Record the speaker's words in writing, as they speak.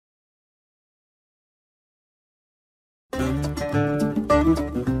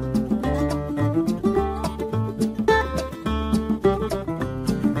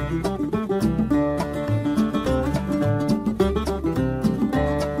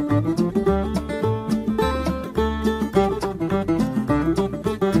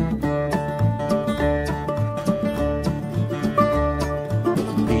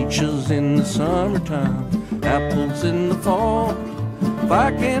If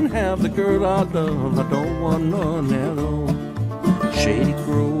I can have the girl I love, I don't want none at all. Shady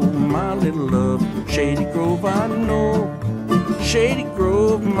Grove, my little love, Shady Grove, I know. Shady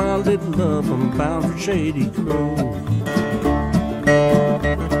Grove, my little love, I'm bound for Shady Grove.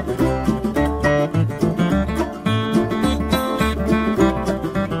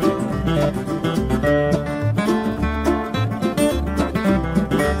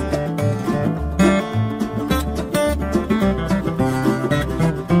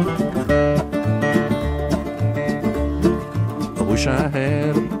 Wish I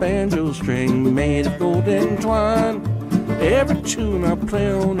had a banjo string made of golden twine. Every tune I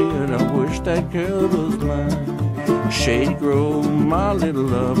play on it, I wish that girl was mine. Shady Grove, my little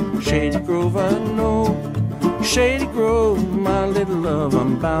love, Shady Grove, I know. Shady Grove, my little love,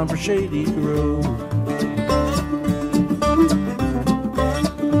 I'm bound for Shady Grove.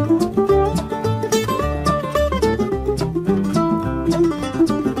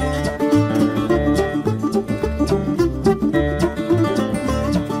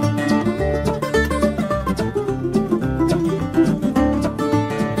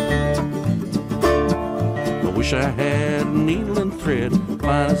 Wish I had a needle and thread,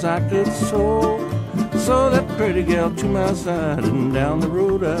 fine as I could sew that pretty gal to my side, and down the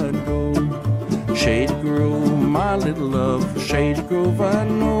road I'd go. Shady Grove, my little love, Shady Grove, I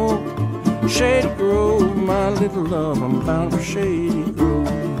know. Shady Grove, my little love, I'm bound for Shady Grove.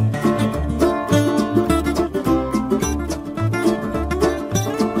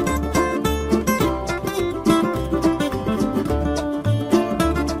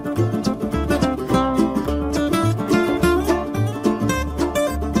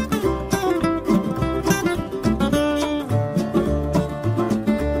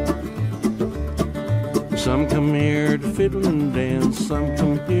 Some come here to fiddle and dance, some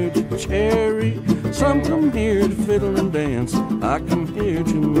come here to cherry, some come here to fiddle and dance, I come here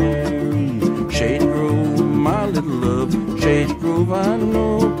to marry. Shady Grove, my little love, Shady Grove, I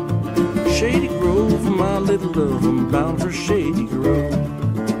know. Shady Grove, my little love, I'm bound for Shady Grove.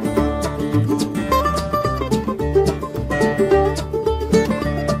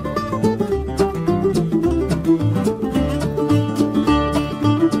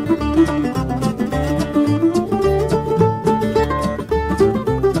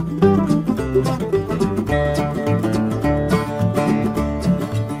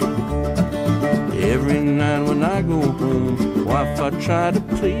 Every night when I go home, wife, I try to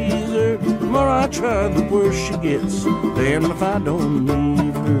please her. The more I try, the worse she gets. Damn if I don't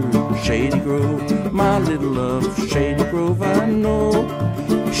leave her. Shady Grove, my little love, Shady Grove, I know.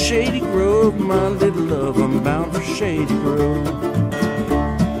 Shady Grove, my little love, I'm bound for Shady Grove.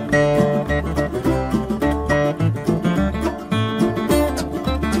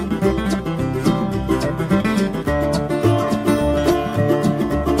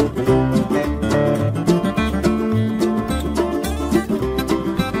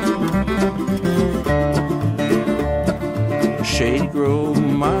 Shady Grove,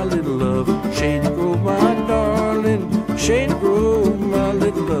 my little love, Shady Grove, my darling. Shady Grove, my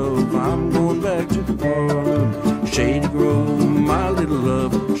little love, I'm going back to Harlem. Shady Grove, my little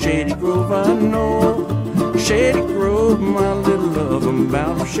love, Shady Grove, I know. Shady Grove, my little love, I'm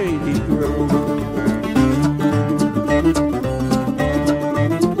bound for Shady Grove.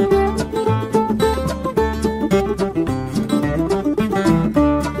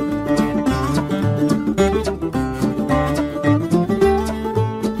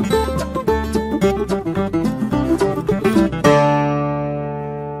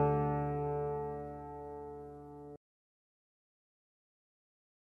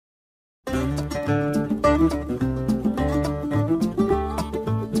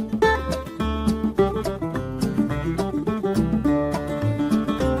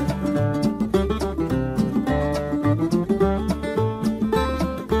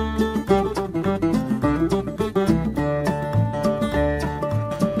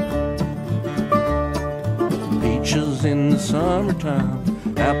 Peaches in the summertime,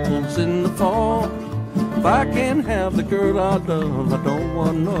 apples in the fall. If I can't have the girl I love, I don't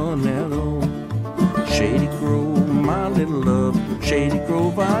want none at all. Shady Grove, my little love, Shady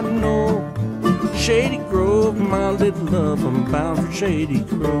Grove, I know. Shady Grove, my little love, I'm bound for Shady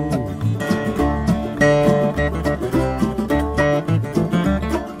Grove.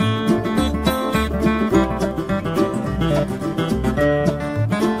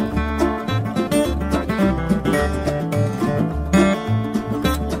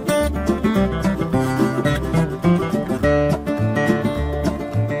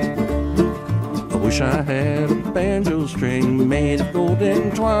 Wish I had a banjo string made of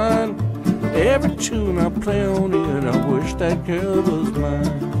golden twine. Every tune I play on it, I wish that girl was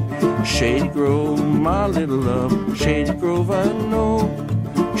mine. Shady Grove, my little love, Shady Grove, I know.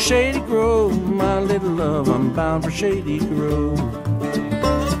 Shady Grove, my little love, I'm bound for Shady Grove.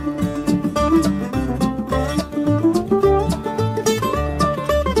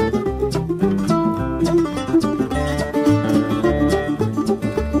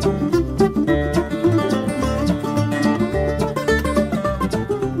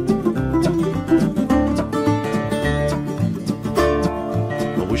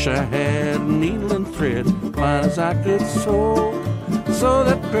 Wish I had a needle and thread, fine as I could sew, so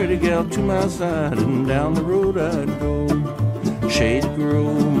that pretty gal to my side, and down the road I'd go. Shady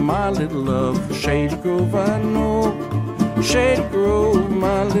Grove, my little love, Shady Grove, I know. Shady Grove,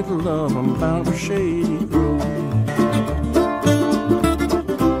 my little love, I'm bound for Shady Grove.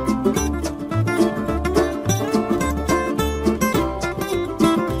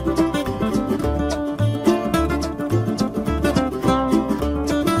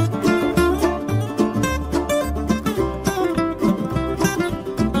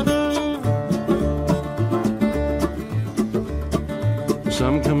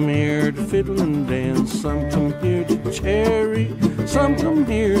 Some come here to fiddle and dance, some come here to cherry, some come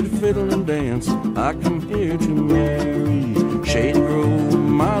here to fiddle and dance, I come here to marry. Shady Grove,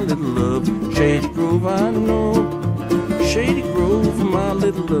 my little love, Shady Grove, I know. Shady Grove, my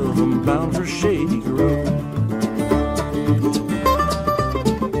little love, I'm bound for Shady Grove.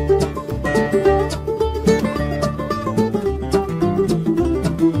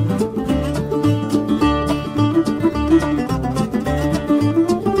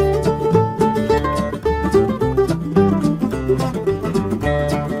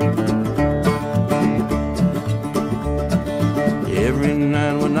 Every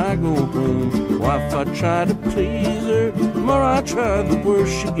night when I go home, wife, I try to please her. The more I try, the worse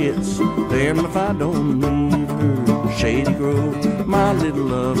she gets. Damn if I don't leave her. Shady Grove, my little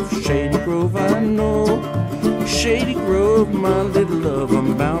love, Shady Grove, I know. Shady Grove, my little love,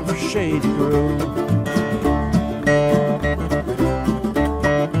 I'm bound for Shady Grove.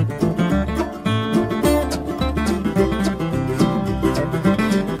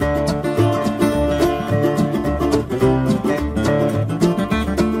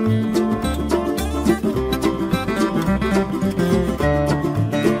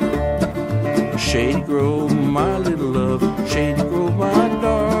 Shady Grove, my little love, Shady Grove, my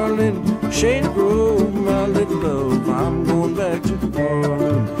darling. Shady Grove, my little love, I'm going back to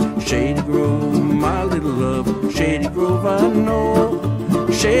Harlem. Shady Grove, my little love, Shady Grove, I know.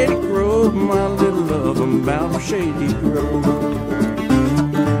 Shady Grove, my little love, I'm bound for Shady Grove.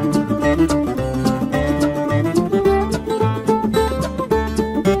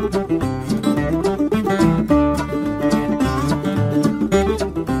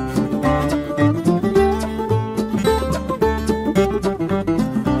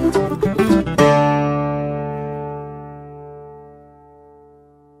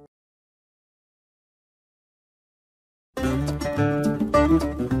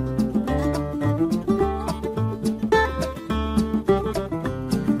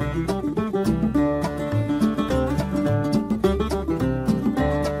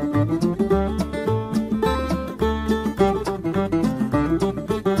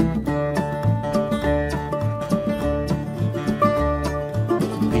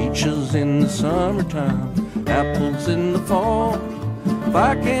 Peaches in the summertime, apples in the fall. If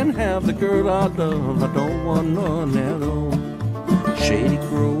I can't have the girl I love, I don't want none at all. Shady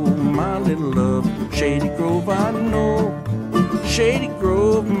Grove, my little love, Shady Grove, I know. Shady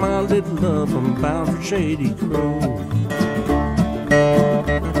Grove, my little love, I'm bound for Shady Grove.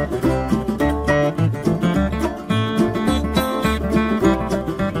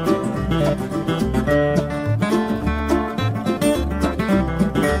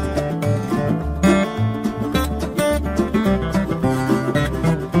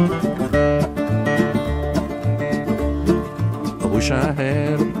 Wish I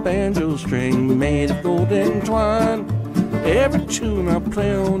had a banjo string made of golden twine. Every tune I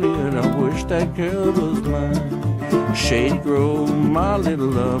play on it, I wish that girl was mine. Shady Grove, my little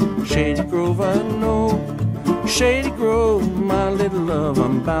love, Shady Grove, I know. Shady Grove, my little love,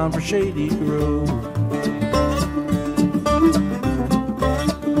 I'm bound for Shady Grove.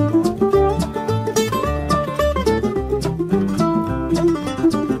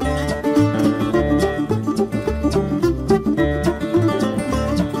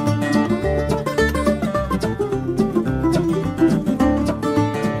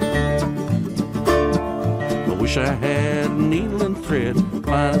 Wish I had a needle and thread,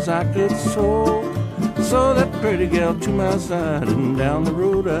 fine as I could sew, so that pretty gal to my side, and down the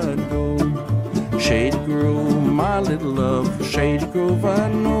road I'd go. Shady Grove, my little love, Shady Grove I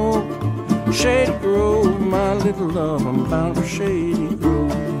know. Shady Grove, my little love, I'm bound for Shady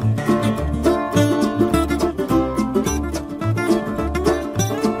Grove.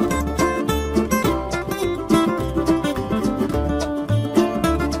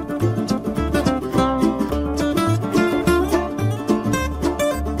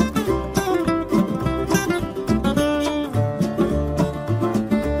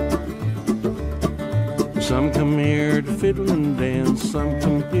 Some come here to fiddle and dance, some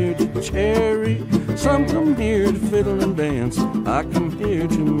come here to cherry, some come here to fiddle and dance, I come here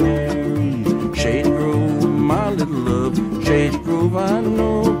to marry. Shady Grove, my little love, Shady Grove I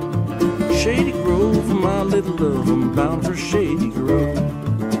know. Shady Grove, my little love, I'm bound for Shady Grove.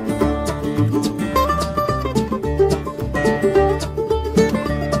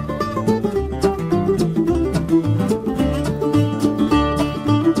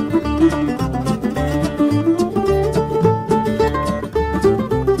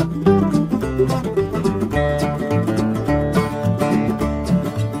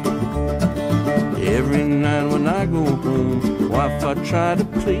 Every night when I go home, wife, I try to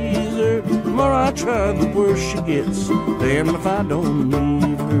please her. The more I try, the worse she gets. Damn if I don't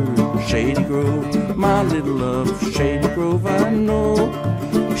leave her. Shady Grove, my little love, Shady Grove I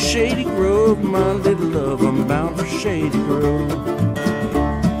know. Shady Grove, my little love, I'm bound for Shady Grove.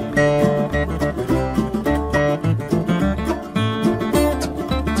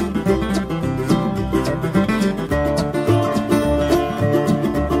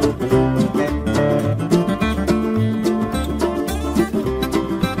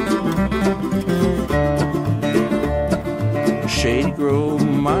 Shady Grove,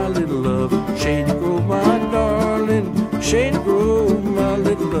 my little love, Shady Grove, my darling. Shady Grove, my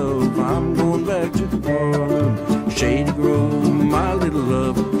little love, I'm going back to Harlem. Shady Grove, my little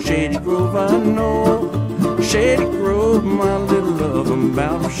love, Shady Grove, I know. Shady Grove, my little love, I'm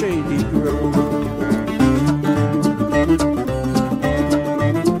bound for Shady Grove.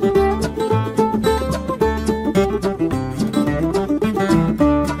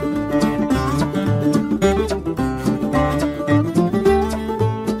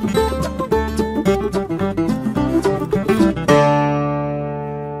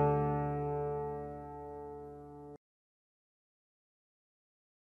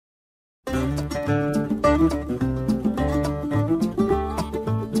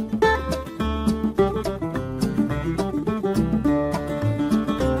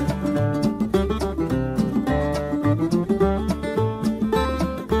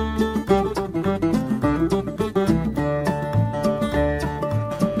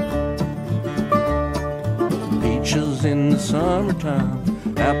 Peaches in the summertime,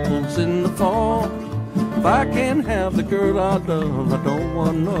 apples in the fall. If I can't have the girl I love, I don't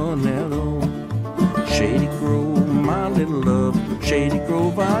want none at all. Shady Grove, my little love, Shady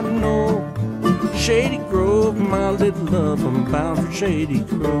Grove I know. Shady Grove, my little love, I'm bound for Shady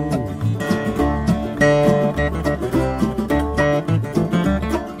Grove.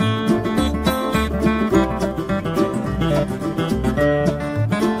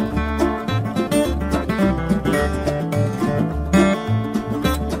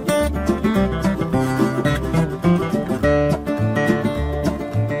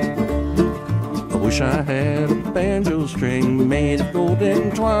 Wish I had a banjo string made of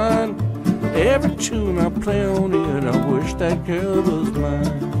golden twine. Every tune I play on it, I wish that girl was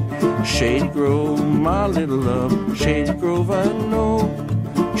mine. Shady Grove, my little love, Shady Grove I know.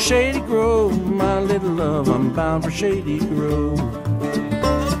 Shady Grove, my little love, I'm bound for Shady Grove.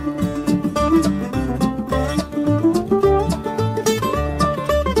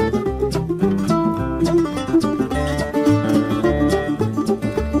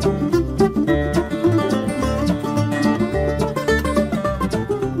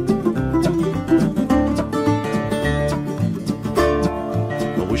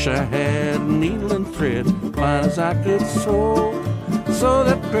 Wish I had a needle and thread, fine as I could sew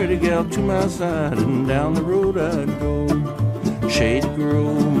that pretty gal to my side, and down the road I'd go. Shady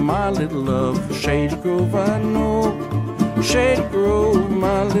Grove, my little love, Shady Grove I know. Shady Grove,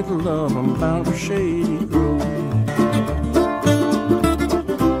 my little love, I'm bound for Shady Grove.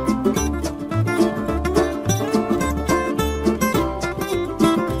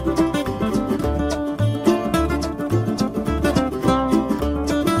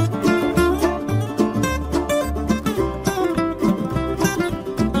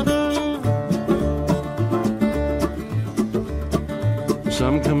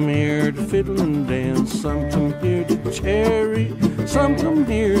 Some come here to fiddle and dance, some come here to cherry, some come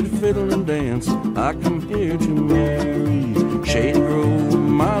here to fiddle and dance, I come here to marry. Shady Grove,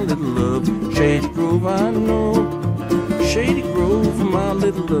 my little love. Shady Grove, I know. Shady Grove, my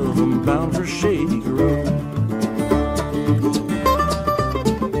little love. I'm bound for Shady Grove.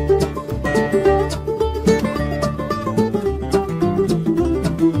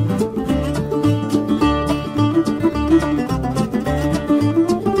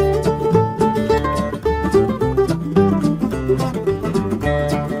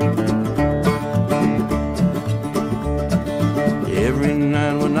 Every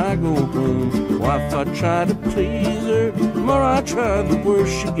night when I go home, wife, I try to please her. The more I try, the worse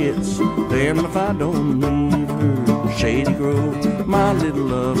she gets. Then if I don't leave her, Shady Grove, my little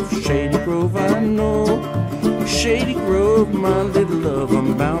love. Shady Grove, I know. Shady Grove, my little love.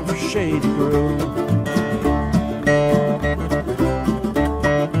 I'm bound for Shady Grove.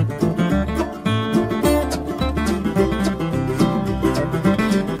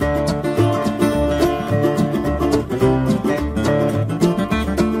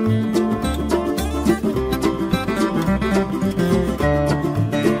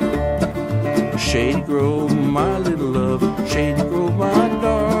 Shady Grove, my little love. Shady Grove, my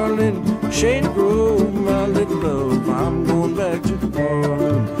darling. Shady Grove, my little love. I'm going back to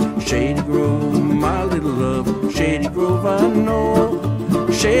Harlem. Shady Grove, my little love. Shady Grove, I know.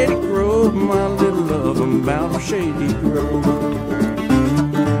 Shady Grove, my little love. I'm bound for Shady Grove.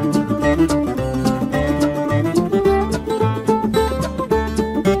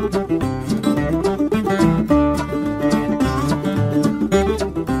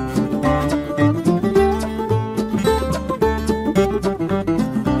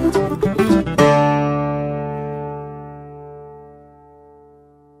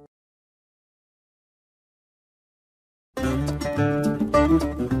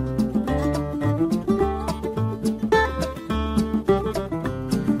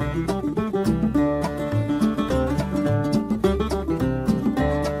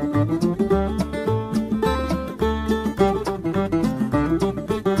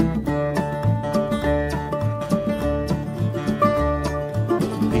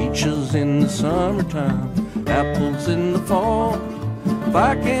 Peaches in the summertime, apples in the fall. If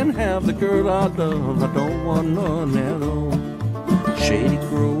I can't have the girl I love, I don't want none at all. Shady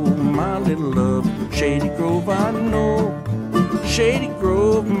Grove, my little love. Shady Grove, I know. Shady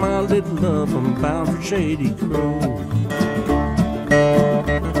Grove, my little love. I'm bound for Shady Grove.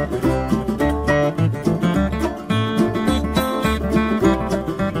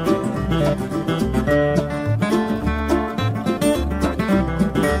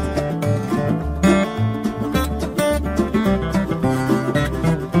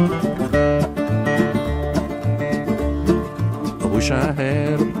 Wish I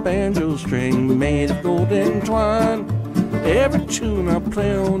had a banjo string made of golden twine. Every tune I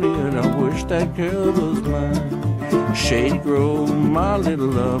play on it, I wish that girl was mine. Shady Grove, my little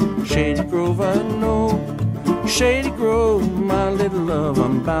love. Shady Grove, I know. Shady Grove, my little love.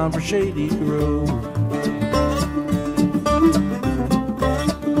 I'm bound for Shady Grove.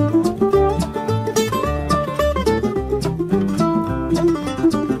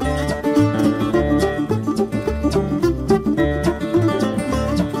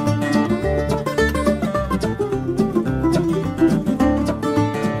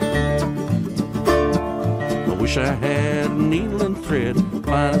 Wish I had a needle and thread,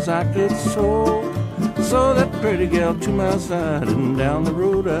 fine as I could sew that pretty gal to my side, and down the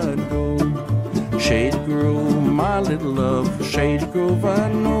road I'd go. Shady Grove, my little love. Shady Grove, I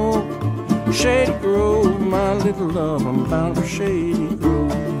know. Shady Grove, my little love. I'm bound for Shady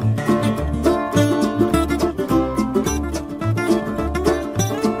Grove.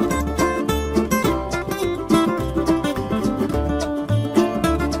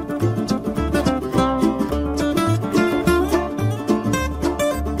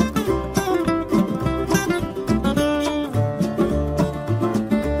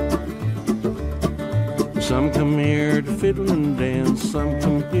 Some come here to fiddle and dance, some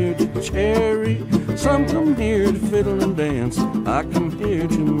come here to cherry, some come here to fiddle and dance, I come here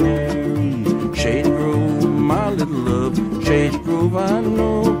to marry. Shady Grove, my little love. Shady Grove, I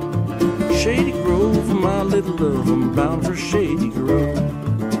know. Shady Grove, my little love. I'm bound for Shady Grove.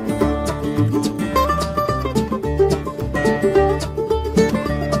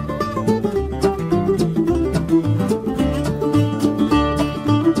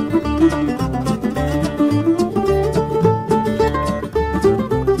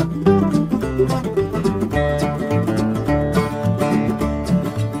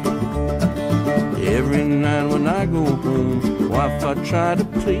 Every night when I go home, wife, I try to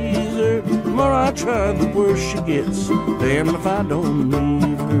please her. The more I try, the worse she gets. Then if I don't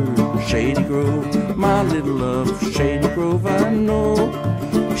leave her, Shady Grove, my little love. Shady Grove, I know.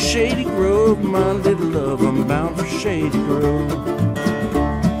 Shady Grove, my little love. I'm bound for Shady Grove.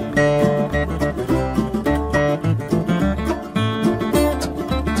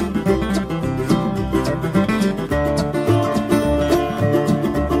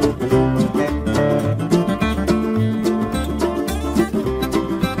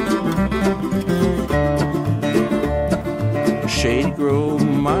 Shady Grove,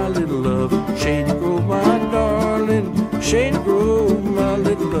 my little love. Shady Grove, my darling. Shady Grove, my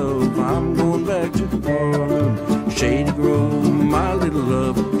little love. I'm going back to the parlor. Shady Grove, my little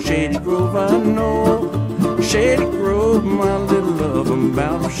love. Shady Grove, I know. Shady Grove, my little love. I'm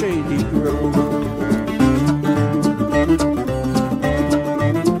bound for Shady Grove.